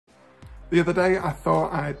The other day I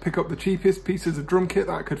thought I'd pick up the cheapest pieces of drum kit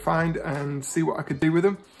that I could find and see what I could do with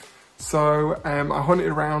them. So I hunted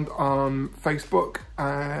around on Facebook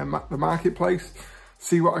at the marketplace,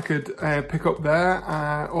 see what I could pick up there.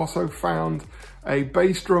 I also found a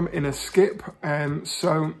bass drum in a skip.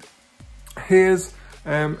 So here's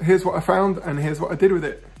what I found and here's what I did with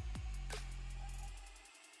it.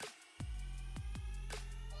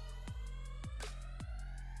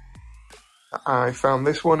 I found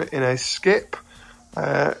this one in a skip.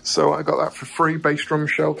 So I got that for free, bass drum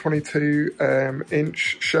shell, 22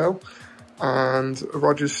 inch shell, and a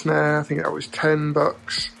Rogers snare. I think that was 10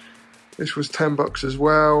 bucks. This was 10 bucks as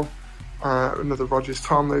well. Another Rogers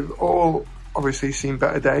tom. They've all obviously seen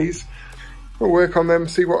better days. We'll work on them,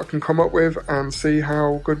 see what I can come up with, and see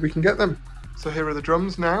how good we can get them. So here are the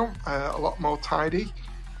drums now, a lot more tidy.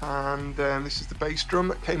 And this is the bass drum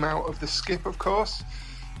that came out of the skip, of course.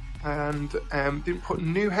 And didn't put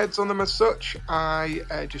new heads on them as such.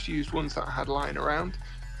 I just used ones that I had lying around,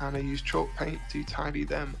 and I used chalk paint to tidy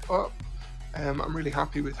them up. I'm really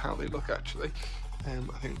happy with how they look, actually.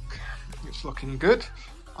 I think it's looking good,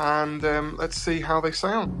 and let's see how they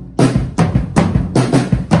sound.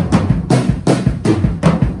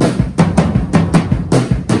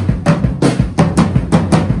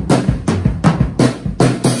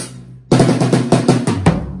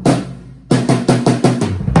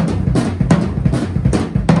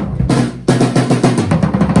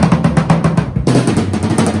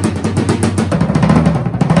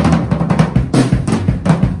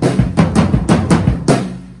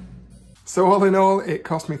 So all in all, it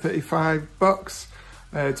cost me 35 bucks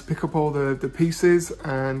to pick up all the pieces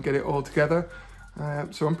and get it all together.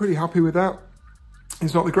 So I'm pretty happy with that.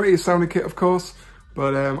 It's not the greatest sounding kit, of course,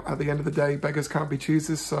 but at the end of the day, beggars can't be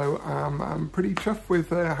choosers. So I'm pretty chuffed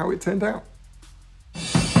with how it turned out.